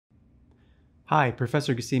Hi,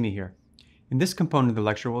 Professor Gassimi here. In this component of the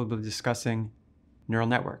lecture, we'll be discussing neural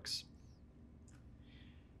networks.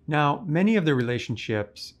 Now, many of the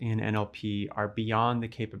relationships in NLP are beyond the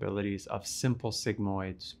capabilities of simple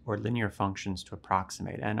sigmoids or linear functions to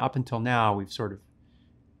approximate. And up until now,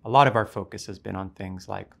 a lot of our focus has been on things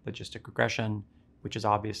like logistic regression, which is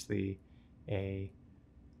obviously a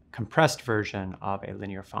compressed version of a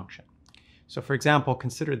linear function. So for example,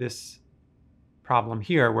 consider this problem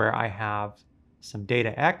here where I have some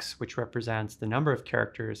data x, which represents the number of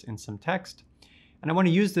characters in some text. And I want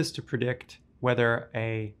to use this to predict whether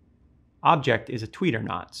an object is a tweet or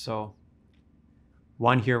not. So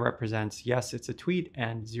 1 here represents yes, it's a tweet,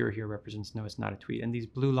 and 0 here represents no, it's not a tweet. And these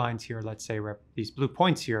blue lines here, let's say these blue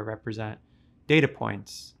points here represent data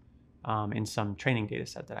points in some training data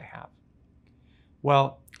set that I have.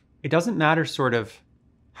 Well, it doesn't matter sort of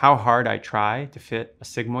how hard I try to fit a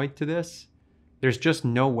sigmoid to this. There's just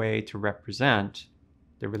no way to represent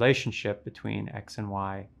the relationship between x and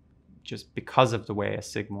y just because of the way a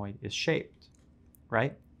sigmoid is shaped,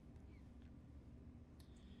 right?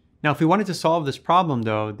 Now, if we wanted to solve this problem,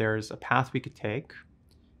 though, there's a path we could take,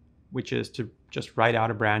 which is to just write out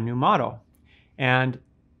a brand new model. And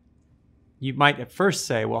you might at first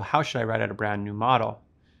say, well, how should I write out a brand new model?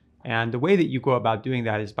 And the way that you go about doing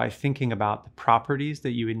that is by thinking about the properties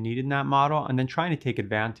that you would need in that model and then trying to take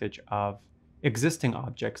advantage of existing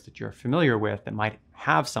objects that you're familiar with that might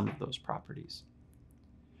have some of those properties.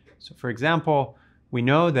 So for example, we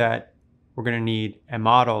know that we're going to need a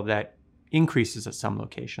model that increases at some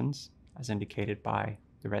locations, as indicated by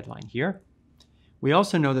the red line here. We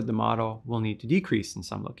also know that the model will need to decrease in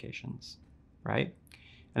some locations, right?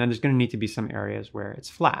 And then there's going to need to be some areas where it's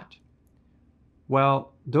flat.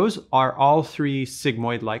 Well, those are all three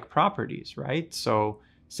sigmoid-like properties, right? So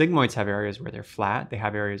sigmoids have areas where they're flat, they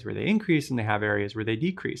have areas where they increase, and they have areas where they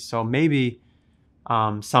decrease. So maybe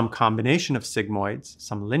some combination of sigmoids,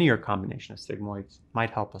 some linear combination of sigmoids might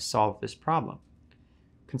help us solve this problem.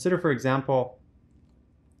 Consider, for example,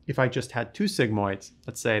 if I just had two sigmoids,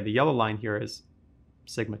 let's say the yellow line here is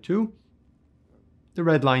sigma 2, the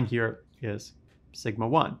red line here is sigma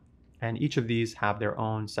 1. And each of these have their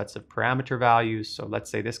own sets of parameter values. So let's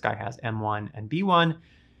say this guy has M1 and B1,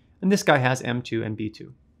 and this guy has M2 and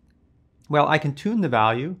B2. Well, I can tune the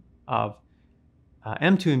value of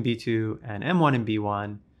M2 and B2 and M1 and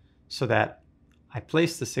B1 so that I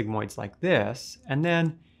place the sigmoids like this. And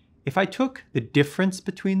then if I took the difference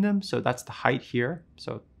between them, so that's the height here,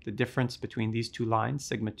 so the difference between these two lines,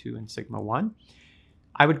 sigma 2 and sigma 1,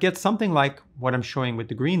 I would get something like what I'm showing with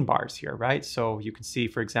the green bars here, right? So you can see,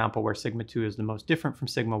 for example, where sigma 2 is the most different from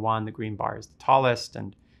sigma 1, the green bar is the tallest,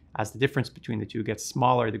 and as the difference between the two gets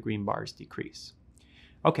smaller, the green bars decrease.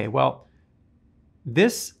 Okay, well,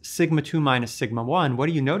 this sigma 2 minus sigma 1, what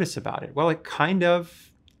do you notice about it? Well, it kind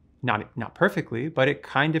of, not perfectly, but it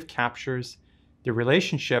kind of captures the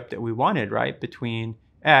relationship that we wanted, right? Between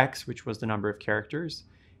x, which was the number of characters,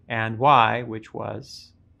 and y, which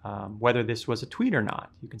was whether this was a tweet or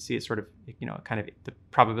not. You can see it sort of, the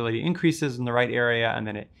probability increases in the right area and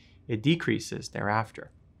then it decreases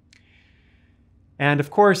thereafter. And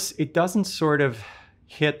of course, it doesn't sort of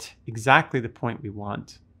hit exactly the point we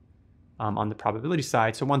want on the probability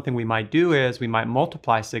side. So one thing we might do is we might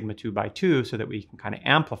multiply sigma 2 by 2 so that we can kind of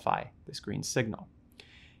amplify this green signal.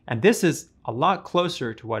 And this is a lot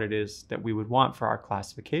closer to what it is that we would want for our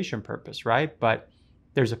classification purpose, right? But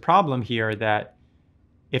there's a problem here that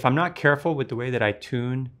if I'm not careful with the way that I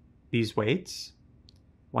tune these weights,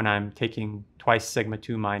 when I'm taking twice sigma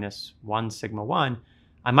 2 minus 1 sigma 1,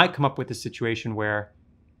 I might come up with a situation where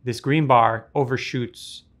this green bar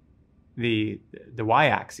overshoots the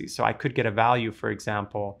y-axis. So I could get a value, for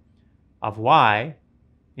example, of y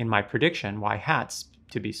in my prediction, y hats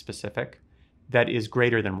to be specific, that is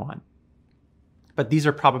greater than 1. But these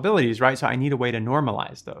are probabilities, right? So I need a way to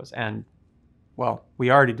normalize those. And well,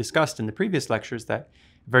 we already discussed in the previous lectures that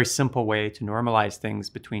a very simple way to normalize things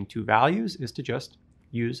between two values is to just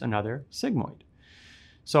use another sigmoid.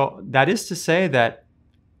 So that is to say that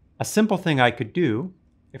a simple thing I could do,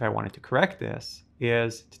 if I wanted to correct this,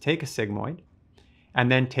 is to take a sigmoid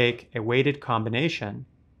and then take a weighted combination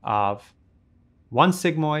of one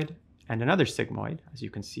sigmoid and another sigmoid, as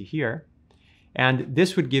you can see here. And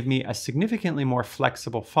this would give me a significantly more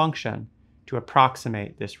flexible function to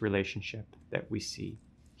approximate this relationship that we see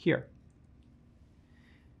here.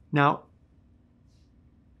 Now,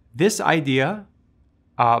 this idea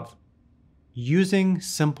of using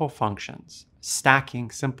simple functions,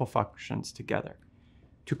 stacking simple functions together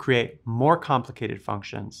to create more complicated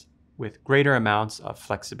functions with greater amounts of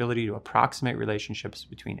flexibility to approximate relationships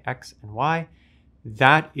between x and y,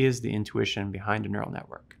 That is the intuition behind a neural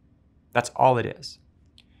network. That's all it is.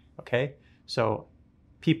 Okay? So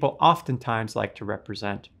people oftentimes like to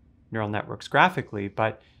represent neural networks graphically,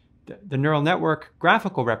 but the neural network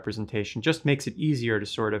graphical representation just makes it easier to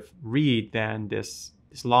sort of read than this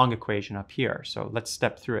long equation up here. So let's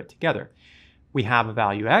step through it together. We have a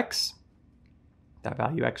value x. That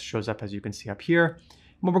value x shows up, as you can see up here.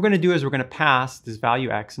 And what we're going to do is we're going to pass this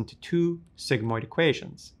value x into two sigmoid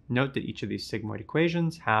equations. Note that each of these sigmoid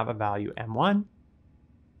equations have a value m1,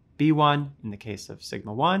 b1 in the case of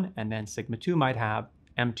sigma 1, and then sigma 2 might have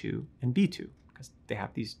m2 and b2 because they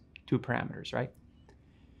have these two parameters, right?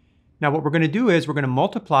 Now what we're going to do is we're going to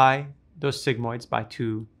multiply those sigmoids by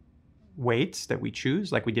two weights that we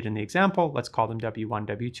choose, like we did in the example. Let's call them w1,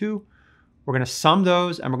 w2. We're going to sum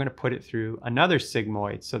those and we're going to put it through another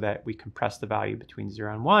sigmoid so that we compress the value between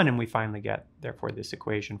 0 and 1, and we finally get, therefore, this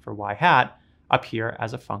equation for y hat up here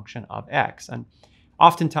as a function of x. And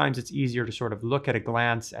oftentimes it's easier to sort of look at a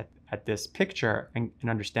glance at this picture and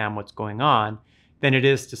understand what's going on than it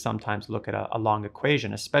is to sometimes look at a long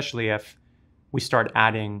equation, especially if we start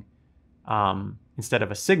adding, instead of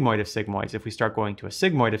a sigmoid of sigmoids, if we start going to a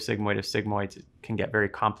sigmoid of sigmoid of sigmoids, it can get very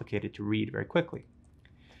complicated to read very quickly.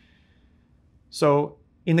 So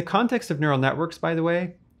in the context of neural networks, by the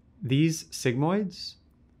way, these sigmoids,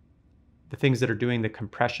 the things that are doing the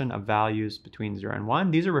compression of values between 0 and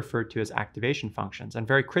 1, these are referred to as activation functions. And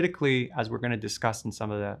very critically, as we're going to discuss in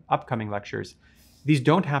some of the upcoming lectures, these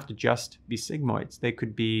don't have to just be sigmoids. They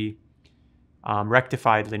could be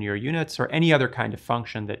rectified linear units or any other kind of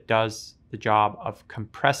function that does the job of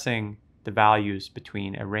compressing the values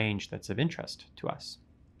between a range that's of interest to us.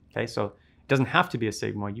 Okay, so it doesn't have to be a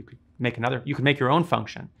sigmoid. You could make your own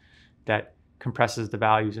function that compresses the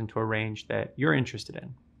values into a range that you're interested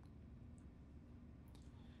in.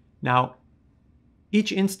 Now,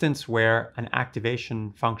 each instance where an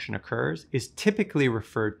activation function occurs is typically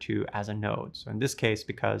referred to as a node. So in this case,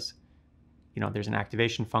 because there's an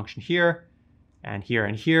activation function here, and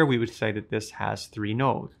here, we would say that this has 3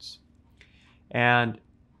 nodes. And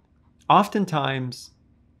oftentimes,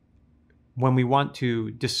 when we want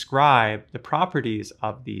to describe the properties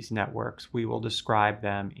of these networks, we will describe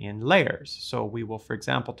them in layers. So we will, for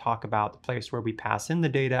example, talk about the place where we pass in the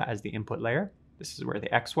data as the input layer. This is where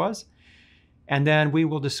the x was. And then we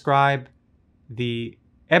will describe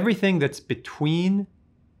everything that's between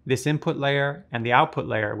this input layer and the output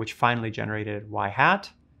layer, which finally generated y hat,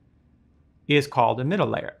 is called a middle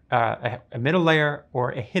layer, a middle layer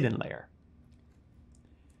or a hidden layer.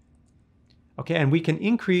 Okay, and we can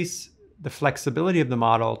increase the flexibility of the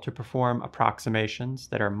model to perform approximations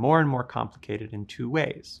that are more and more complicated in 2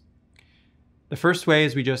 ways. The first way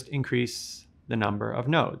is we just increase the number of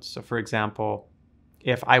nodes. So for example,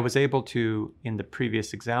 if I was able to, in the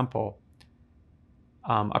previous example,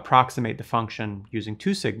 approximate the function using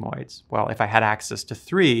 2 sigmoids, well, if I had access to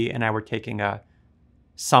 3 and I were taking a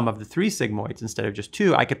sum of the 3 sigmoids instead of just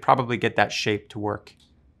 2, I could probably get that shape to work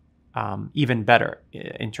even better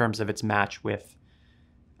in terms of its match with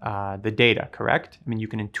the data, correct? I mean, you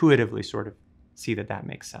can intuitively sort of see that that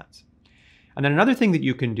makes sense. And then another thing that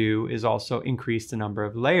you can do is also increase the number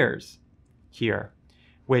of layers here,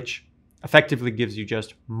 which effectively gives you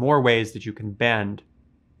just more ways that you can bend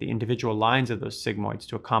the individual lines of those sigmoids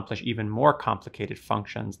to accomplish even more complicated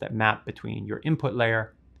functions that map between your input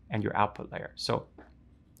layer and your output layer. So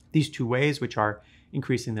these 2 ways, which are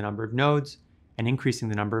increasing the number of nodes and increasing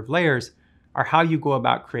the number of layers, are how you go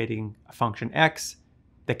about creating a function x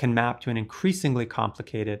that can map to an increasingly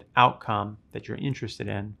complicated outcome that you're interested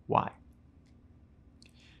in, y.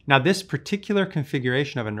 Now, this particular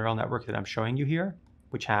configuration of a neural network that I'm showing you here,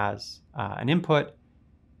 which has an input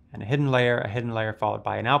and a hidden layer followed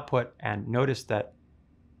by an output, and notice that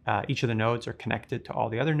each of the nodes are connected to all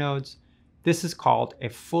the other nodes, this is called a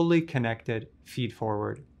fully connected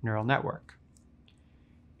feed-forward neural network.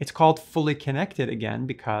 It's called fully connected, again,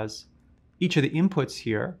 because each of the inputs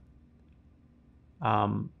here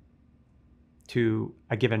to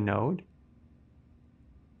a given node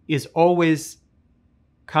is always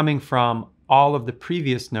coming from all of the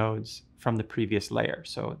previous nodes from the previous layer.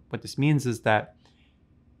 So what this means is that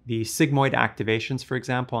the sigmoid activations, for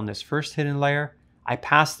example, on this first hidden layer, I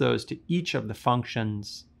pass those to each of the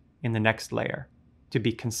functions in the next layer to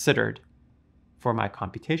be considered for my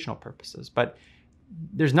computational purposes. But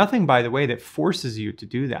there's nothing, by the way, that forces you to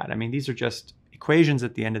do that. I mean, these are just equations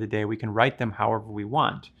at the end of the day. We can write them however we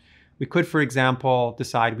want. We could, for example,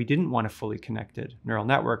 decide we didn't want a fully connected neural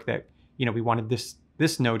network, that we wanted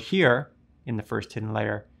this node here in the first hidden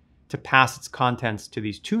layer to pass its contents to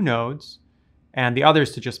these 2 nodes, and the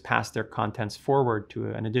others to just pass their contents forward to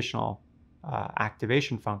an additional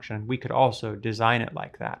activation function, we could also design it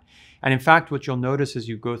like that. And in fact, what you'll notice as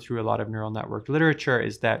you go through a lot of neural network literature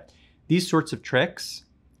is that these sorts of tricks,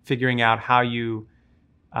 figuring out how you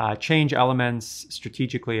change elements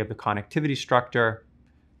strategically of the connectivity structure,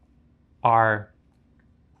 are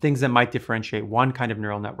things that might differentiate one kind of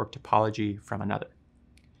neural network topology from another.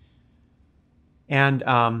 And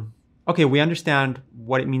okay, we understand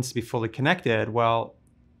what it means to be fully connected. Well,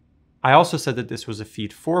 I also said that this was a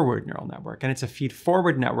feed-forward neural network, and it's a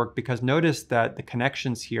feed-forward network because notice that the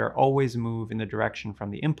connections here always move in the direction from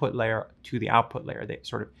the input layer to the output layer. They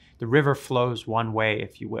sort of, the river flows one way,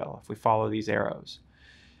 if you will, if we follow these arrows.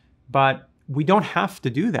 But we don't have to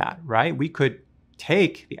do that, right? We could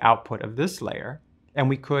take the output of this layer, and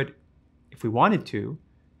we could, if we wanted to,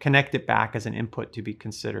 connect it back as an input to be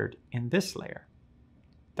considered in this layer.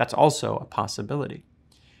 That's also a possibility.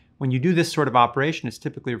 When you do this sort of operation, it's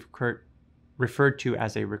typically referred to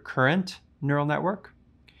as a recurrent neural network.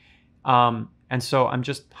 And so I'm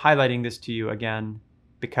just highlighting this to you again,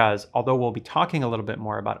 because although we'll be talking a little bit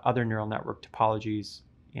more about other neural network topologies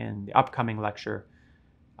in the upcoming lecture,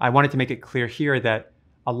 I wanted to make it clear here that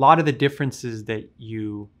a lot of the differences that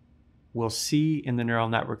you will see in the neural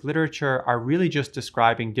network literature are really just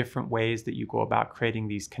describing different ways that you go about creating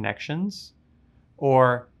these connections,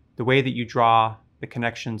 or the way that you draw the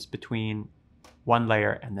connections between one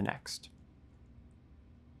layer and the next.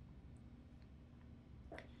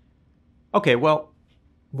 Okay, well,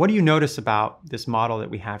 what do you notice about this model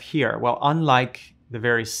that we have here? Well, unlike the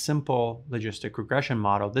very simple logistic regression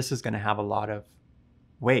model, this is going to have a lot of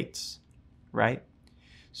weights, right?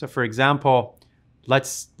 So for example,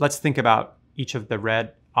 let's think about each of the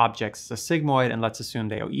red objects as a sigmoid, and let's assume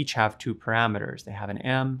they each have two parameters. They have an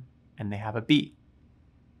M and they have a B.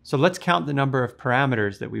 So let's count the number of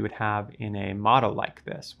parameters that we would have in a model like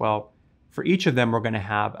this. Well, for each of them, we're going to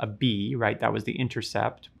have a B, right? That was the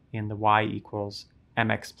intercept in the y equals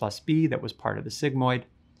mx plus b that was part of the sigmoid.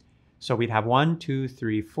 So we'd have 1, 2,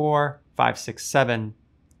 3, 4, 5, 6, 7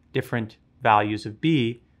 different values of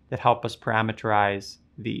b that help us parameterize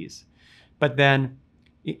these. But then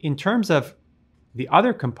in terms of the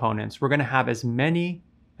other components, we're going to have as many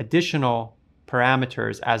additional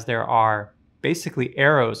parameters as there are basically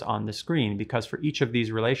arrows on the screen, because for each of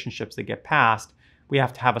these relationships that get passed, we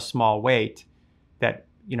have to have a small weight that,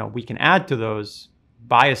 you know, we can add to those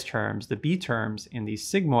bias terms, the B terms in these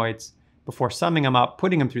sigmoids, before summing them up,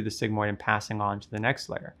 putting them through the sigmoid and passing on to the next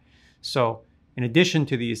layer. So in addition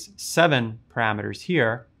to these 7 parameters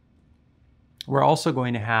here, we're also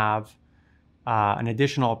going to have an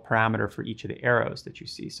additional parameter for each of the arrows that you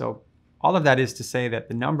see. So all of that is to say that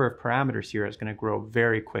the number of parameters here is going to grow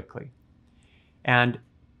very quickly. And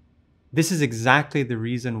this is exactly the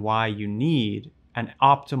reason why you need an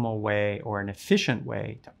optimal way or an efficient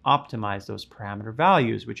way to optimize those parameter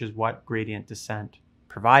values, which is what gradient descent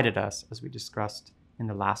provided us, as we discussed in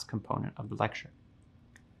the last component of the lecture.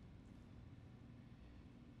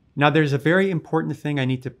 Now, there's a very important thing I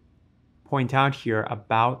need to point out here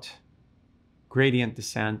about gradient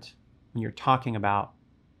descent when you're talking about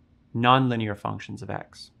nonlinear functions of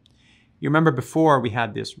x. You remember before we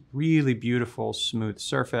had this really beautiful smooth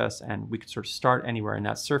surface, and we could sort of start anywhere in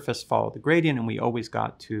that surface, follow the gradient, and we always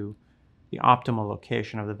got to the optimal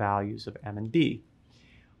location of the values of m and b.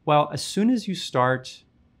 Well, as soon as you start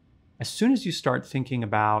thinking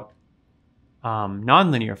about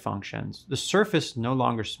nonlinear functions, the surface no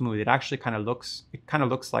longer smooth. It actually kind of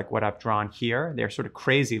looks like what I've drawn here. They're sort of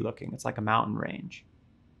crazy looking. It's like a mountain range.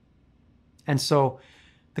 And so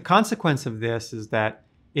the consequence of this is that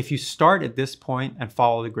if you start at this point and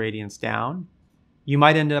follow the gradients down, you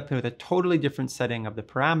might end up with a totally different setting of the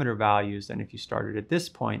parameter values than if you started at this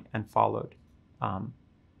point and followed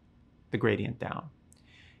the gradient down.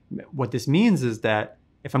 What this means is that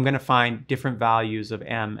if I'm going to find different values of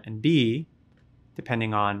m and b,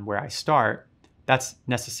 depending on where I start, that's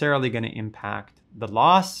necessarily going to impact the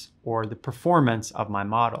loss or the performance of my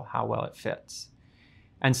model, how well it fits.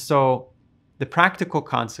 And so the practical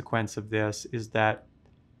consequence of this is that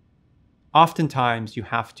oftentimes you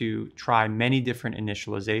have to try many different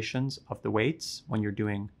initializations of the weights when you're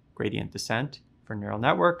doing gradient descent for neural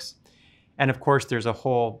networks. And of course, there's a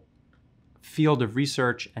whole field of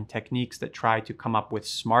research and techniques that try to come up with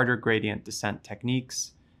smarter gradient descent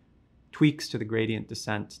techniques, tweaks to the gradient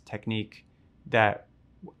descent technique that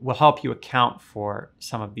will help you account for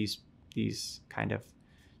some of these kind of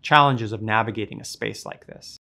challenges of navigating a space like this.